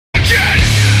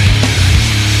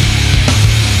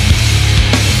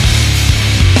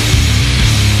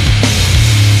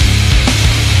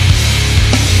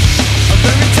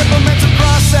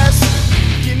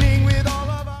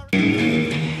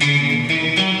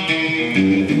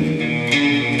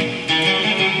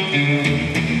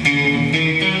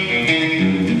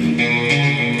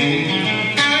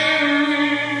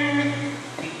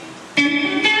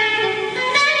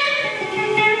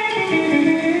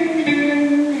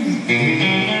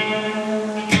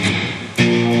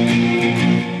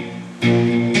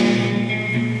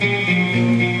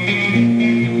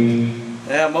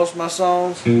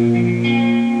songs.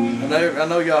 I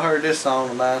know y'all heard this song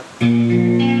of mine.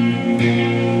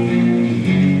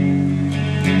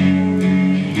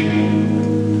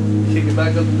 Kick it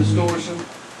back up to distortion.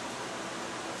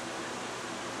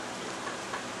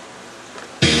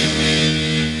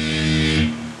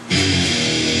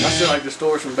 I still like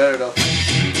distortion better though.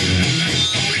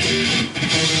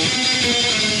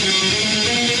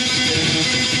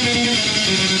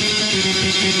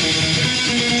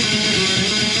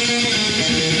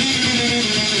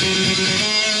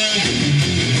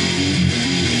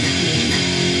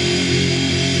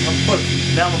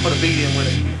 Now I'm gonna put a beat in with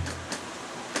it.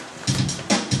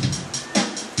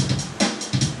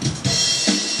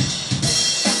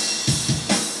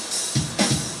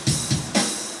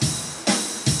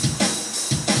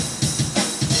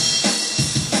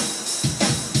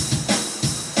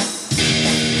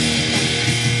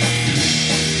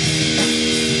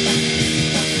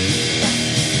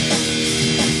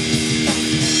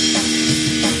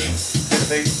 Hit the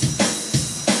beat.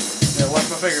 Yeah, watch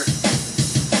my finger.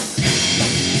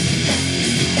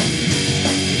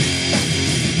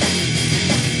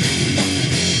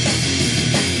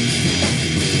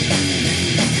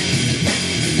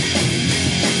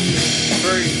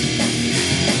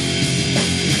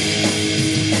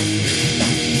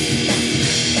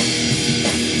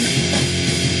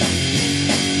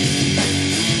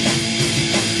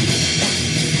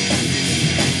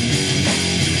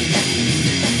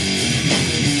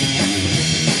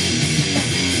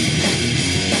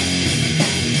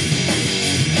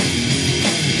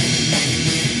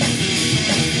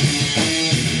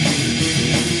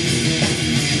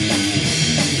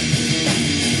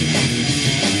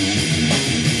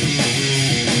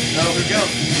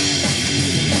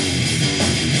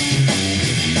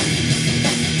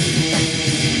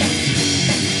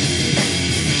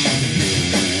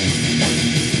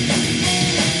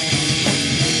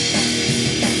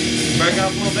 Break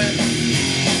off a little bit.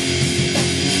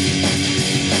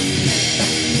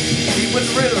 Keep with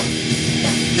the rhythm.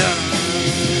 Dun,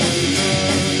 dun,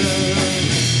 dun.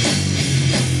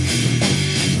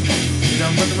 You know,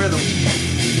 with the rhythm.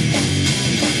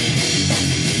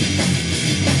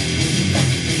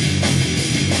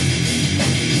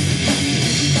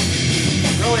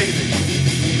 Real easy.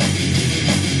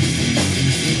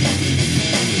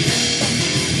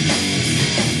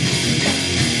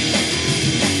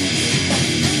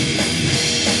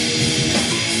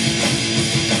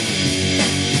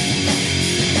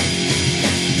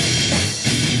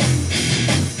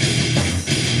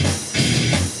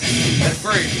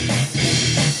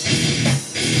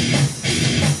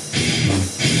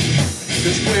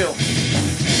 Good squeal.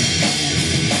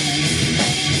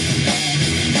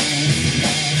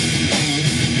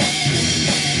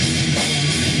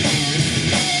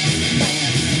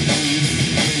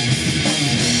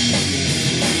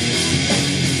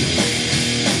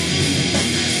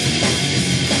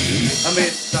 I mean,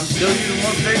 I'm still using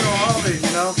one finger on all these,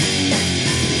 you know.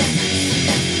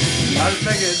 I just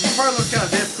think it probably looks kind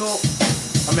of difficult.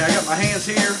 I mean, I got my hands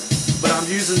here, but I'm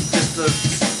using just to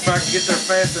try to get there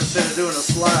faster instead of doing a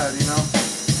slide, you know.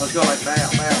 Let's go like bow,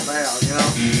 bow, bow, you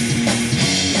know.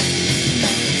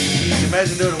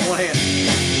 Imagine doing it in one hand.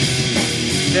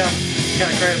 Yeah,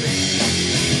 kind of crazy.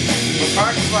 But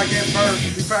practice like that first.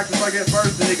 If you practice like that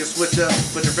first, then you can switch up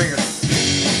with your fingers.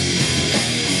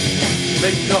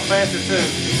 Make you go faster too.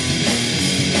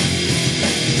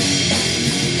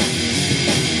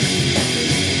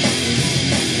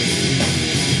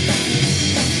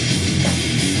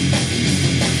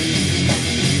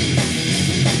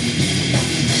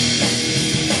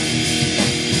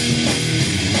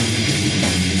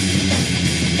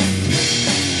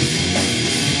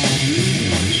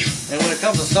 When it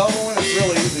comes to soloing, it's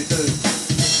really easy too.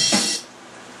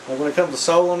 Like when it comes to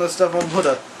soloing and stuff, I'm gonna put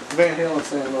a Van Halen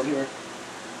sound on here.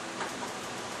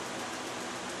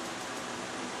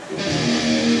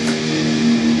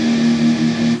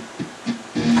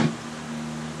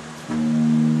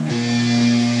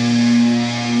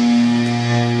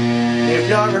 If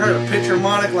y'all ever heard of pitch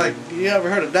harmonic, like you ever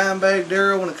heard of Dimebag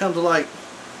Darrell when it comes to like,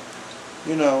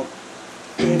 you know,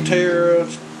 Pantera,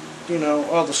 you know,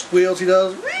 all the squeals he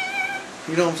does.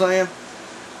 You know what I'm saying?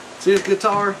 See this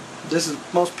guitar? This is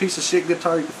the most piece of shit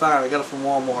guitar you can find. I got it from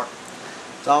Walmart.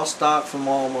 It's all stock from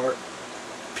Walmart.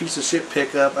 Piece of shit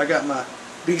pickup. I got my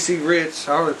BC Rich.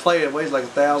 I already played it. It weighs like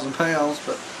 1,000 pounds,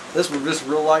 but this was just a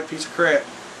real light piece of crap.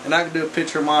 And I can do a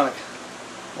pitch harmonic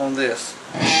on this.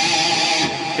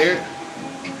 Hear it?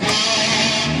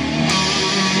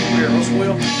 Here, let's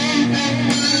squeal.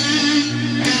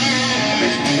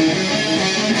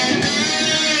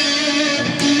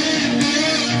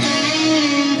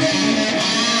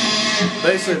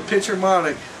 Basically, pitch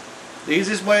harmonic. The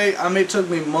easiest way, I mean, it took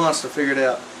me months to figure it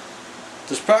out.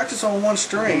 Just practice on one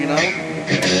string, you know.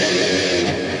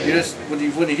 You just when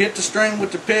you hit the string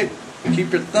with the pick,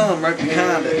 keep your thumb right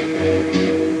behind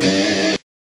it.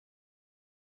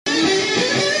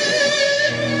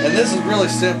 And this is really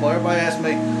simple. Everybody asks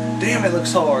me, damn, it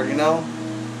looks hard, you know.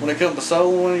 When it comes to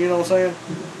soloing, you know what I'm saying?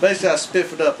 Basically, I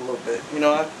spiff it up a little bit. You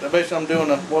know, basically I'm doing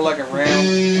more like a round.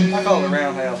 I call it a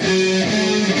roundhouse.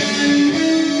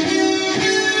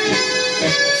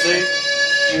 See?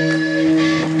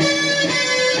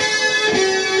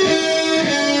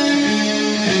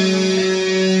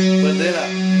 But then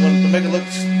to make it look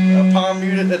palm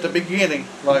muted at the beginning,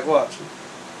 like watch.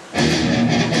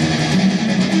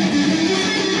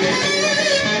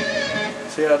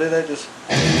 See how I did that? Just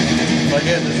like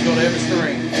that, just go to every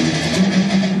string.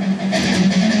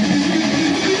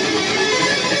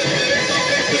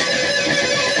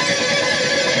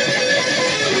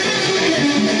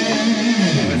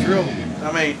 It's real,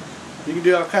 I mean, you can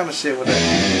do all kind of shit with that.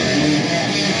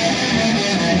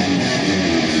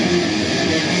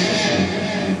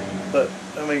 But,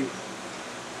 I mean,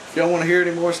 if y'all want to hear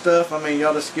any more stuff, I mean,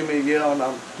 y'all just give me a yell and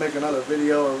I'll make another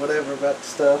video or whatever about the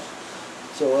stuff.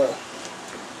 So,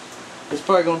 it's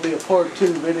probably going to be a part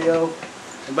 2 video.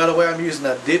 And by the way, I'm using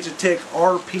a Digitech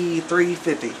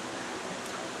RP350.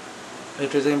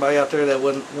 If there's anybody out there that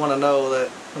wouldn't want to know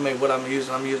that, I mean, what I'm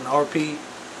using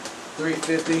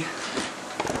RP350.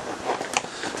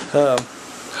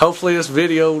 Hopefully this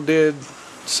video did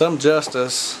some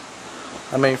justice.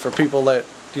 I mean, for people that,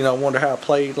 you know, wonder how I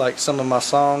played like some of my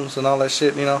songs and all that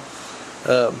shit, you know.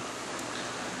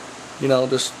 You know,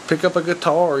 just pick up a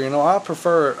guitar. You know, I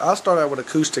start out with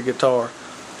acoustic guitar.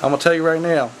 I'm gonna tell you right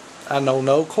now, I know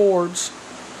no chords.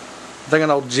 I think I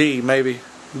know G, maybe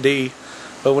D,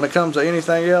 but when it comes to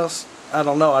anything else, I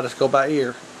don't know. I just go by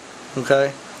ear.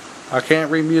 Okay, I can't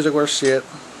read music worth shit.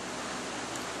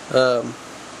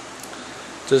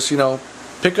 Just, you know,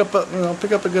 pick up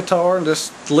a guitar and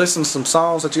just listen to some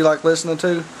songs that you like listening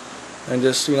to, and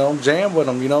just, you know, jam with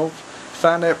them. You know.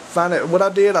 Find that. What I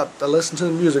did, I listened to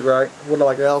the music, right? With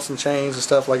like Alice in Chains and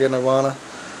stuff like that, Nirvana.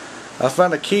 I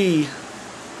find a key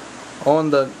on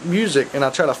the music, and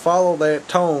I try to follow that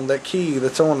tone, that key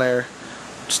that's on there,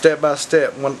 step by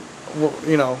step.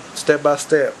 You know, step by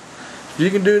step. You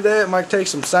can do that. It might take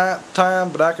some time,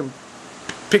 but I can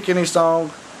pick any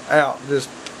song out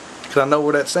just because I know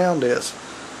where that sound is.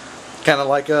 Kind of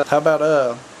like how about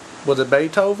was it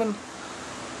Beethoven?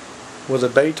 Was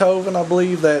it Beethoven, I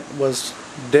believe, that was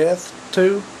Death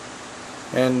too?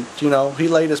 And, you know, he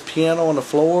laid his piano on the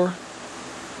floor. I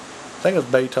think it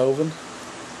was Beethoven.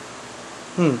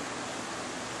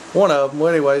 One of them.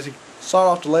 Well, anyways, he sawed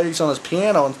off the legs on his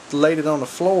piano and laid it on the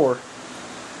floor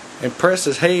and pressed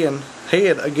his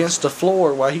head against the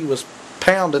floor while he was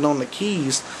pounding on the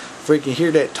keys so he can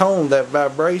hear that tone, that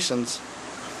vibrations.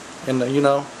 And, you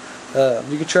know,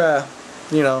 you could try,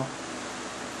 you know,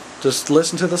 just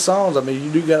listen to the songs. I mean,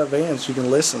 you do got a van, so you can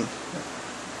listen.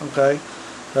 Okay.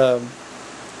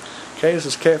 Okay, this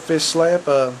is Catfish Slap.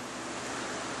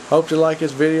 Hope you like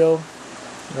this video.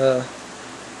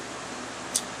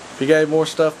 If you got any more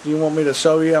stuff you want me to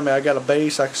show you, I mean, I got a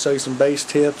bass. I can show you some bass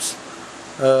tips.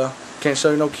 Can't show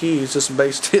you no keys, just some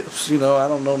bass tips. You know, I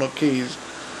don't know no keys.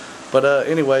 But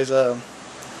anyways, get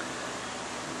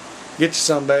you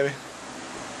some, baby.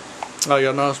 Oh,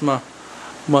 y'all notice my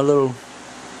little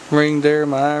ring there,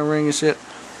 my iron ring and shit.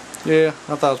 Yeah,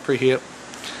 I thought it was pretty hip.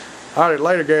 Alright,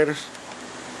 later, Gators.